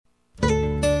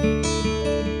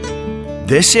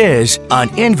This is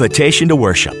An Invitation to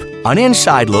Worship, an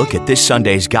inside look at this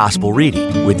Sunday's Gospel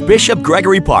reading with Bishop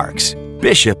Gregory Parks,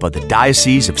 Bishop of the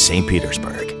Diocese of St.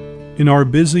 Petersburg. In our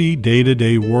busy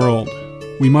day-to-day world,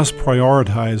 we must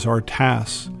prioritize our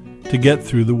tasks to get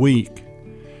through the week.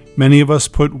 Many of us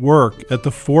put work at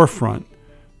the forefront,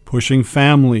 pushing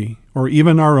family or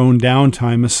even our own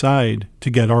downtime aside to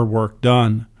get our work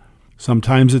done.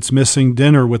 Sometimes it's missing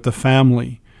dinner with the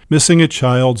family, missing a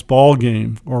child's ball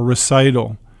game or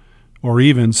recital, or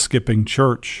even skipping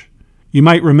church. You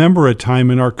might remember a time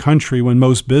in our country when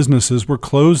most businesses were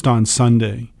closed on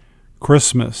Sunday,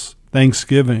 Christmas,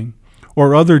 Thanksgiving,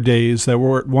 or other days that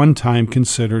were at one time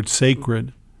considered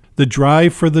sacred. The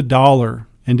drive for the dollar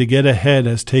and to get ahead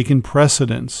has taken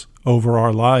precedence over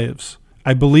our lives.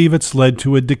 I believe it's led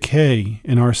to a decay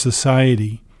in our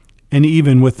society and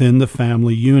even within the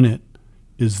family unit.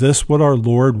 Is this what our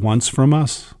Lord wants from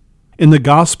us? In the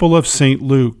Gospel of St.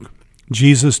 Luke,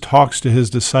 Jesus talks to his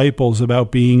disciples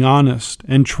about being honest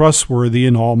and trustworthy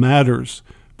in all matters,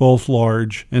 both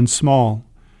large and small.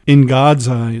 In God's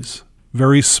eyes,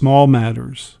 very small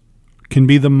matters can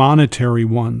be the monetary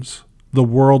ones, the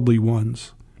worldly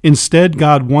ones. Instead,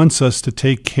 God wants us to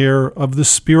take care of the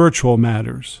spiritual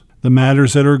matters, the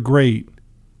matters that are great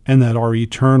and that are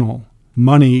eternal.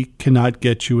 Money cannot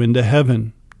get you into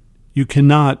heaven. You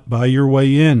cannot buy your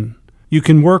way in. You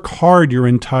can work hard your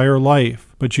entire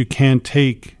life, but you can't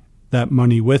take that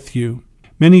money with you.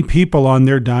 Many people on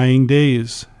their dying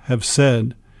days have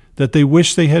said that they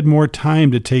wish they had more time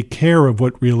to take care of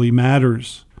what really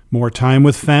matters. More time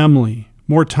with family,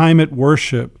 more time at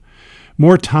worship,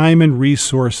 more time and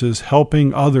resources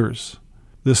helping others.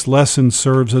 This lesson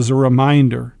serves as a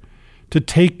reminder to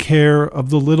take care of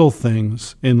the little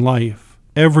things in life.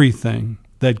 Everything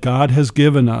that God has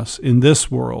given us in this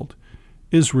world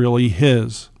is really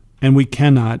His, and we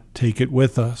cannot take it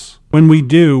with us. When we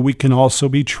do, we can also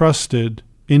be trusted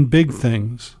in big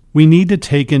things. We need to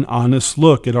take an honest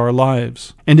look at our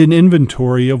lives and an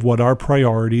inventory of what our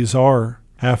priorities are.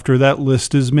 After that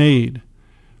list is made,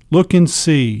 look and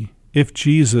see if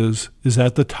Jesus is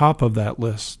at the top of that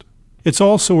list. It's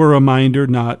also a reminder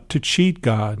not to cheat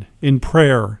God in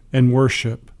prayer and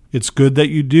worship. It's good that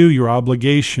you do your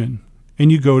obligation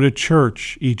and you go to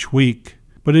church each week.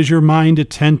 But is your mind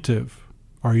attentive?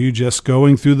 Are you just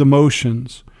going through the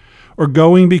motions or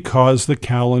going because the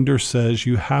calendar says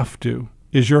you have to?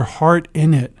 Is your heart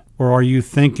in it, or are you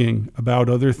thinking about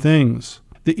other things?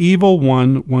 The evil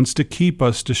one wants to keep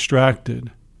us distracted,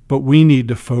 but we need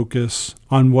to focus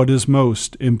on what is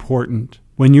most important.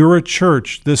 When you're at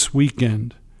church this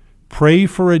weekend, pray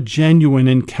for a genuine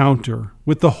encounter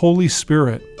with the Holy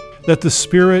Spirit, that the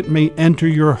Spirit may enter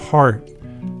your heart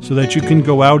so that you can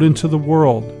go out into the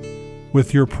world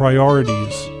with your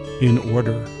priorities in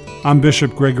order. I'm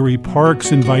Bishop Gregory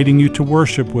Parks, inviting you to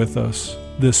worship with us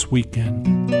this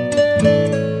weekend.